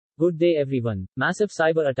Good day everyone. Massive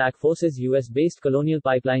cyber attack forces US-based Colonial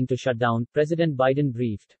Pipeline to shut down, President Biden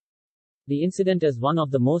briefed. The incident is one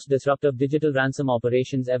of the most disruptive digital ransom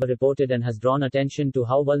operations ever reported and has drawn attention to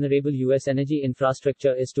how vulnerable US energy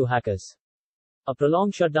infrastructure is to hackers. A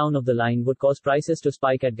prolonged shutdown of the line would cause prices to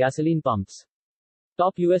spike at gasoline pumps.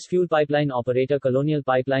 Top US fuel pipeline operator Colonial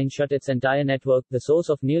Pipeline shut its entire network, the source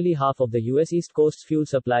of nearly half of the US East Coast's fuel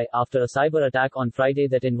supply, after a cyber attack on Friday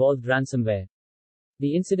that involved ransomware.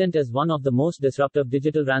 The incident is one of the most disruptive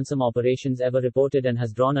digital ransom operations ever reported and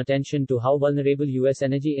has drawn attention to how vulnerable US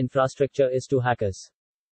energy infrastructure is to hackers.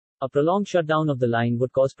 A prolonged shutdown of the line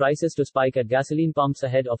would cause prices to spike at gasoline pumps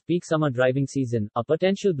ahead of peak summer driving season, a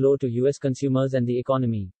potential blow to US consumers and the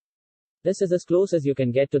economy. This is as close as you can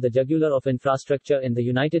get to the jugular of infrastructure in the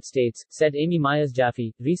United States, said Amy Myers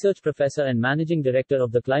Jaffe, research professor and managing director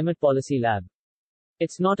of the Climate Policy Lab.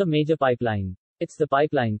 It's not a major pipeline. It's the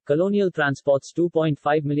pipeline. Colonial transports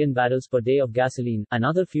 2.5 million barrels per day of gasoline and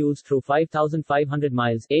other fuels through 5,500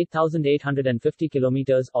 miles, 8,850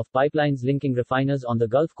 kilometers, of pipelines linking refiners on the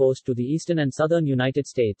Gulf Coast to the eastern and southern United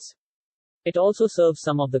States. It also serves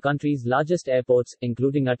some of the country's largest airports,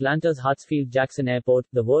 including Atlanta's Hartsfield-Jackson Airport,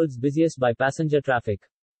 the world's busiest by passenger traffic.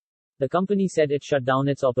 The company said it shut down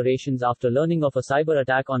its operations after learning of a cyber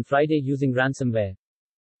attack on Friday using ransomware.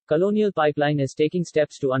 Colonial Pipeline is taking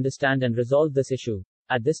steps to understand and resolve this issue.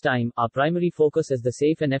 At this time, our primary focus is the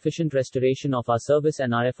safe and efficient restoration of our service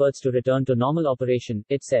and our efforts to return to normal operation,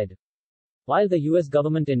 it said. While the U.S.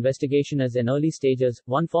 government investigation is in early stages,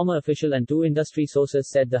 one former official and two industry sources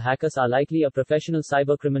said the hackers are likely a professional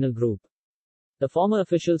cybercriminal group. The former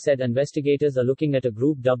official said investigators are looking at a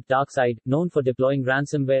group dubbed DarkSide, known for deploying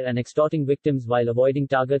ransomware and extorting victims while avoiding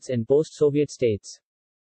targets in post-Soviet states.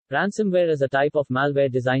 Ransomware is a type of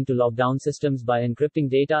malware designed to lock down systems by encrypting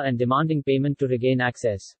data and demanding payment to regain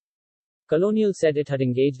access. Colonial said it had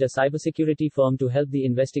engaged a cybersecurity firm to help the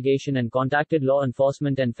investigation and contacted law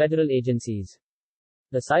enforcement and federal agencies.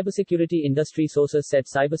 The cybersecurity industry sources said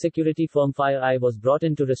cybersecurity firm FireEye was brought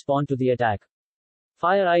in to respond to the attack.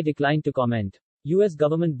 FireEye declined to comment. U.S.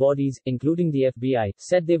 government bodies, including the FBI,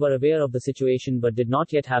 said they were aware of the situation but did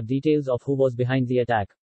not yet have details of who was behind the attack.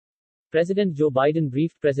 President Joe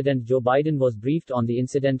Biden was briefed on the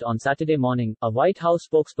incident on Saturday morning, a White House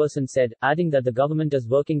spokesperson said, adding that the government is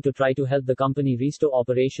working to try to help the company restore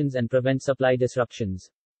operations and prevent supply disruptions.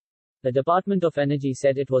 The Department of Energy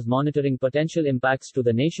said it was monitoring potential impacts to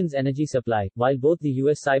the nation's energy supply, while both the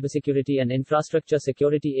U.S. Cybersecurity and Infrastructure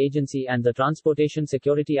Security Agency and the Transportation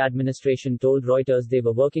Security Administration told Reuters they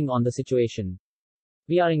were working on the situation.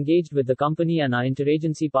 We are engaged with the company and our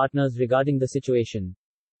interagency partners regarding the situation.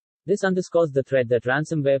 This underscores the threat that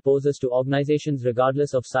ransomware poses to organizations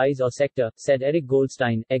regardless of size or sector, said Eric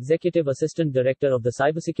Goldstein, Executive Assistant Director of the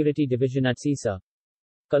Cybersecurity Division at CISA.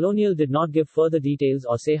 Colonial did not give further details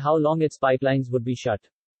or say how long its pipelines would be shut.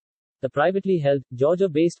 The privately held,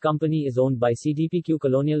 Georgia-based company is owned by CDPQ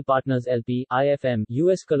Colonial Partners LP, IFM,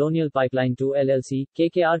 U.S. Colonial Pipeline II LLC,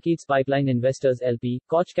 KKR Keats Pipeline Investors LP,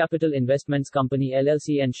 Koch Capital Investments Company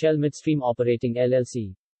LLC and Shell Midstream Operating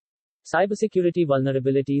LLC. Cybersecurity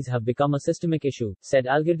vulnerabilities have become a systemic issue, said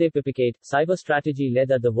Algirde Pipicate, cyber strategy lead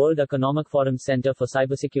at the World Economic Forum's Center for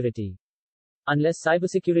Cybersecurity. Unless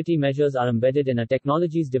cybersecurity measures are embedded in a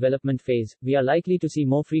technology's development phase, we are likely to see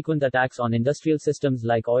more frequent attacks on industrial systems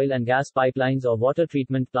like oil and gas pipelines or water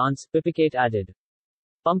treatment plants, Pipicate added.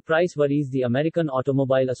 Pump price worries. The American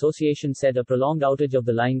Automobile Association said a prolonged outage of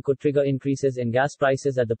the line could trigger increases in gas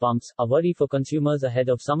prices at the pumps, a worry for consumers ahead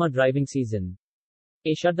of summer driving season.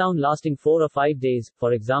 A shutdown lasting 4 or 5 days,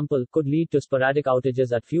 for example, could lead to sporadic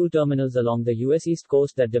outages at fuel terminals along the U.S. East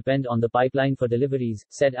Coast that depend on the pipeline for deliveries,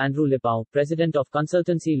 said Andrew Lippow, president of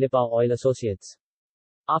consultancy Lippow Oil Associates.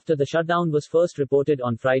 After the shutdown was first reported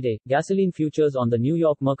on Friday, gasoline futures on the New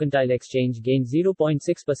York Mercantile Exchange gained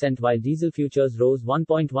 0.6% while diesel futures rose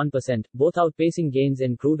 1.1%, both outpacing gains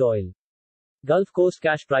in crude oil. Gulf Coast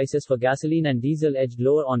cash prices for gasoline and diesel edged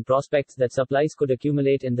lower on prospects that supplies could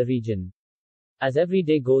accumulate in the region. As every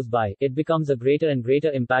day goes by, it becomes a greater and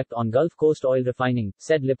greater impact on Gulf Coast oil refining,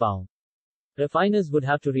 said Lippow. Refiners would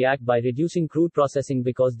have to react by reducing crude processing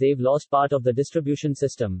because they've lost part of the distribution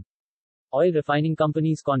system. Oil refining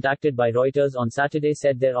companies contacted by Reuters on Saturday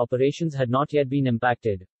said their operations had not yet been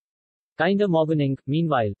impacted. Kinder Morgan Inc.,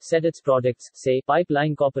 meanwhile, said its products, say,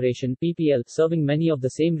 Pipeline Corporation, PPL, serving many of the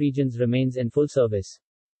same regions remains in full service.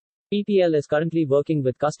 PPL is currently working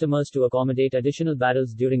with customers to accommodate additional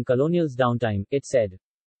barrels during Colonial's downtime, it said.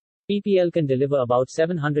 PPL can deliver about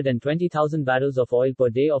 720,000 barrels of oil per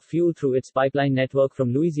day of fuel through its pipeline network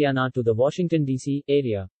from Louisiana to the Washington, D.C.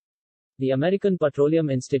 area. The American Petroleum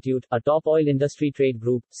Institute, a top oil industry trade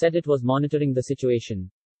group, said it was monitoring the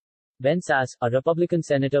situation. Ben Sass, a Republican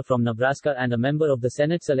senator from Nebraska and a member of the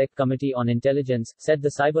Senate Select Committee on Intelligence, said the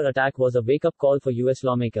cyber attack was a wake-up call for U.S.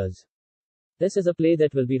 lawmakers. This is a play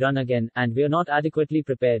that will be run again, and we're not adequately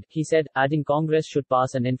prepared, he said, adding Congress should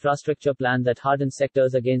pass an infrastructure plan that hardens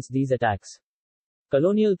sectors against these attacks.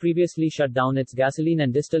 Colonial previously shut down its gasoline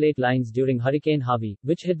and distillate lines during Hurricane Harvey,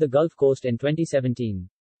 which hit the Gulf Coast in 2017.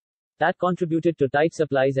 That contributed to tight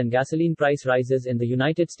supplies and gasoline price rises in the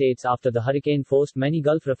United States after the hurricane forced many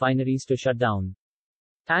Gulf refineries to shut down.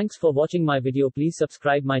 Thanks for watching my video. Please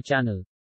subscribe my channel.